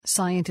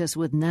Scientists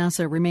with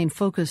NASA remain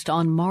focused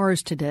on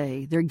Mars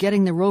today. They're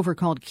getting the rover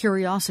called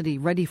Curiosity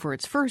ready for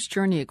its first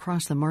journey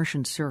across the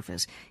Martian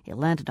surface. It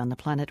landed on the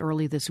planet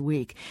early this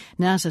week.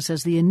 NASA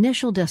says the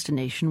initial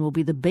destination will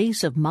be the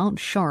base of Mount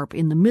Sharp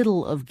in the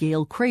middle of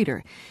Gale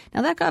Crater.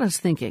 Now that got us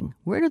thinking,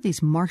 where do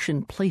these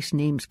Martian place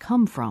names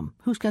come from?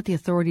 Who's got the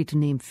authority to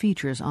name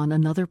features on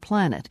another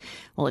planet?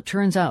 Well, it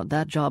turns out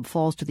that job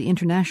falls to the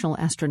International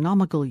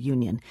Astronomical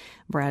Union.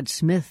 Brad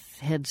Smith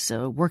heads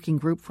a working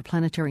group for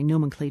planetary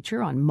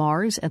nomenclature on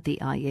Mars at the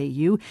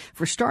IAU.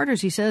 For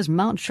starters, he says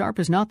Mount Sharp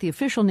is not the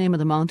official name of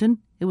the mountain.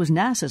 It was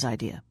NASA's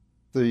idea.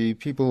 The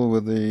people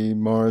with the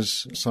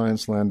Mars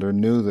Science Lander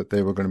knew that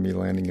they were going to be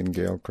landing in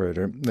Gale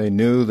Crater. They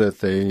knew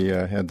that they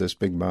had this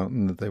big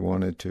mountain that they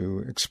wanted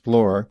to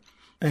explore,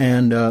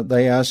 and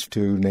they asked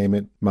to name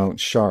it Mount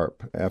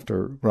Sharp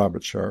after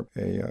Robert Sharp,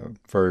 a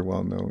very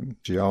well-known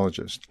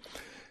geologist.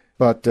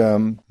 But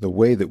the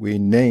way that we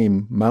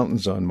name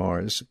mountains on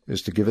Mars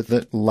is to give it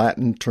the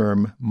Latin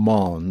term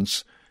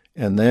mons,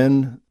 and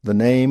then the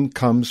name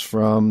comes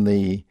from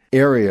the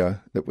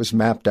area that was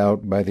mapped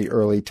out by the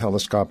early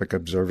telescopic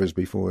observers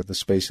before the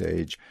space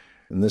age.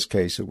 In this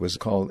case, it was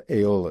called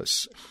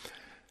Aeolus.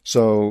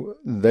 So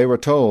they were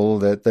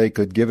told that they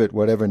could give it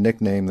whatever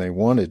nickname they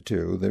wanted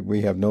to, that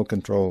we have no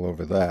control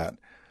over that,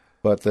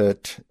 but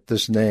that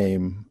this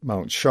name,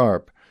 Mount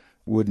Sharp,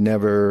 would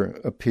never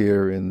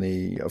appear in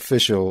the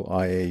official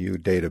IAU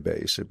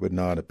database. It would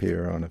not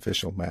appear on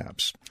official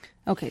maps.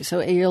 Okay, so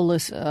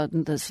Aeolus,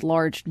 this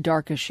large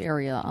darkish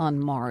area on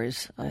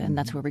Mars, and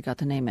that's where we got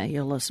the name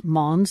Aeolus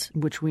Mons,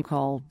 which we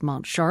call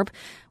Mount Sharp,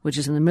 which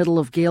is in the middle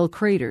of Gale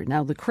Crater.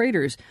 Now, the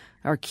craters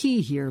are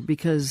key here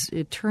because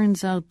it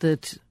turns out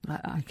that,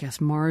 I guess,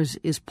 Mars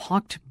is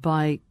pocked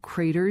by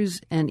craters,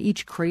 and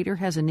each crater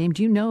has a name.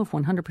 Do you know if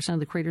 100% of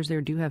the craters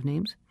there do have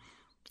names?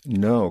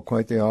 No,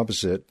 quite the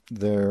opposite.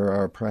 There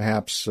are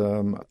perhaps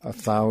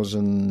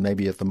 1,000,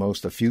 maybe at the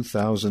most a few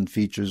thousand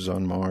features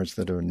on Mars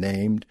that are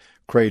named,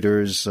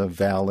 craters,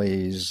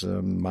 valleys,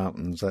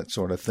 mountains, that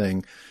sort of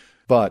thing.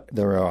 But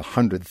there are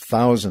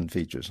 100,000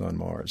 features on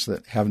Mars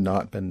that have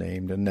not been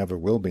named and never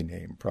will be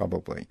named,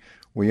 probably.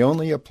 We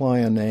only apply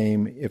a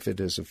name if it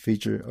is a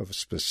feature of a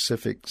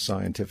specific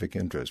scientific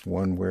interest,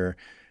 one where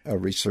a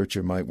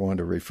researcher might want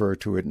to refer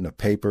to it in a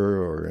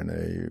paper or in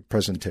a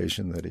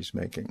presentation that he's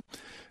making.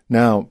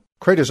 Now,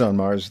 craters on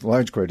Mars,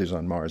 large craters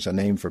on Mars, are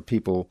named for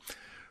people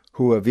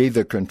who have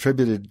either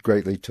contributed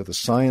greatly to the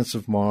science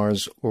of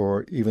Mars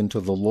or even to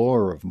the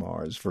lore of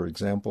Mars. For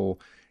example,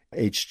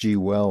 H.G.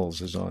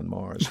 Wells is on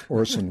Mars.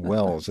 Orson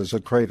Welles, there's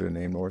a crater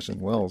named Orson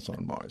Welles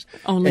on Mars.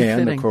 Only and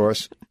fitting.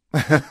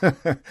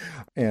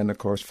 Of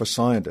course, for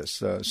scientists,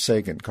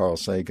 Carl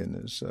Sagan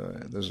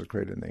there's a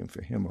crater named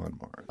for him on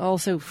Mars.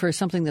 Also, for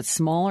something that's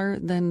smaller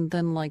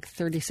than like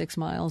 36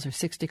 miles or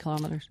 60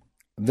 kilometers?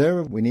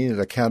 There, we needed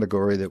a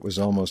category that was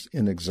almost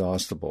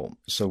inexhaustible.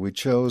 So we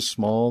chose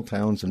small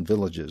towns and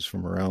villages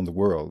from around the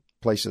world,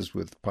 places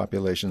with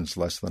populations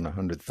less than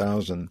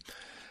 100,000.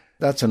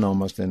 That's an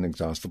almost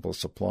inexhaustible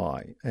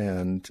supply.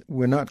 And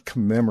we're not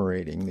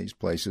commemorating these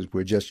places.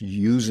 We're just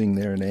using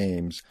their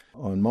names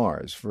on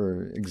Mars.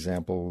 For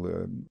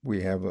example,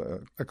 we have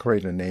a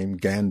crater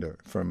named Gander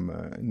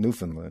from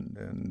Newfoundland,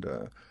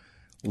 and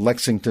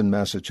Lexington,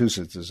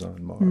 Massachusetts is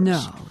on Mars.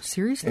 No,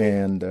 seriously?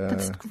 And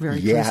that's very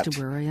Yat. close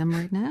to where I am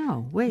right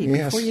now. Wait,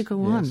 Yes, before you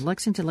go on, yes.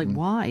 Lexington,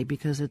 why?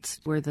 Because it's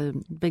where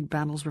the big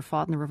battles were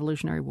fought in the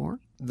Revolutionary War?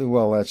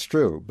 Well, that's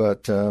true.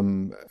 But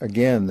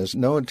again, there's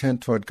no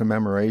intent toward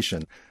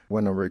commemoration.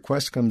 When a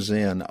request comes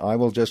in, I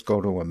will just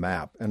go to a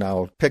map and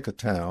I'll pick a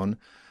town,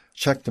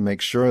 check to make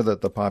sure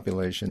that the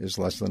population is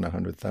less than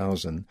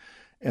 100,000,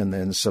 and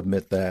then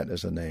submit that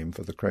as a name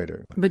for the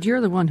crater. But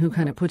you're the one who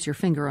kind of puts your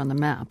finger on the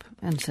map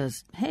and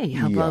says, hey,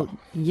 how about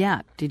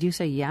Yat? Did you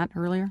say Yat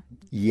earlier?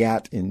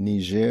 Yat in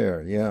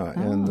Niger, yeah.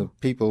 Oh. And the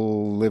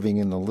people living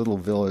in a little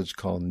village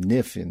called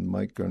Nif in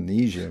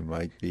Micronesia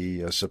might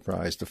be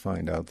surprised to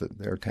find out that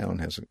their town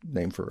has a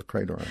name for a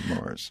crater on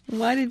Mars.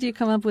 Why did you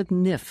come up with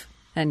Nif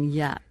and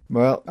Yat?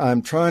 Well,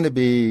 I'm trying to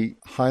be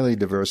highly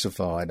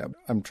diversified.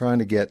 I'm trying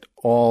to get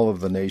all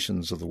of the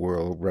nations of the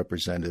world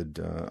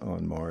represented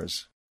on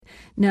Mars.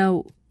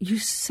 Now, you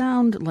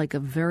sound like a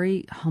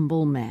very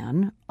humble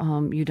man.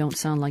 You don't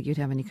sound like you'd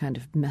have any kind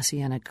of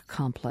messianic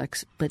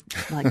complex, but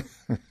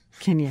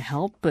can you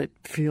help but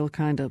feel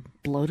kind of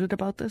bloated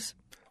about this?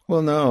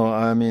 Well, no.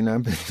 I mean,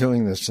 I've been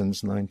doing this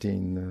since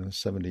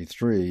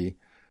 1973.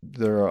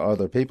 There are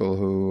other people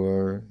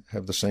who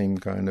have the same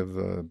kind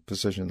of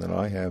position that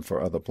I have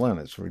for other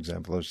planets. For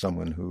example, there's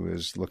someone who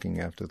is looking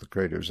after the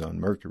craters on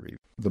Mercury,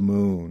 the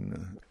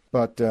Moon.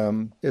 But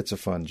it's a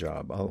fun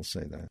job, I'll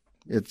say that.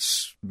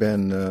 It's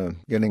been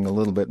getting a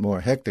little bit more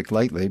hectic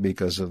lately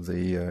because of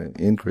the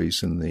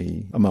increase in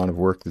the amount of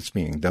work that's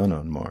being done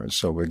on Mars.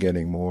 So we're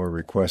getting more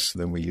requests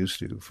than we used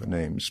to for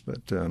names,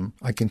 but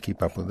I can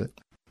keep up with it.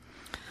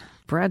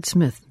 Brad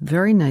Smith,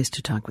 very nice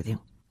to talk with you.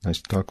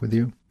 Nice to talk with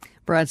you.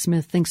 Brad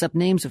Smith thinks up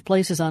names of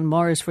places on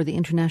Mars for the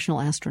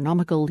International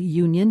Astronomical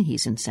Union.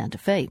 He's in Santa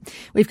Fe.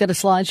 We've got a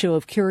slideshow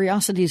of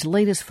Curiosity's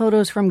latest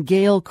photos from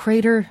Gale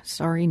Crater.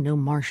 Sorry, no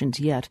Martians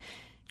yet.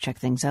 Check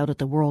things out at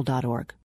theworld.org.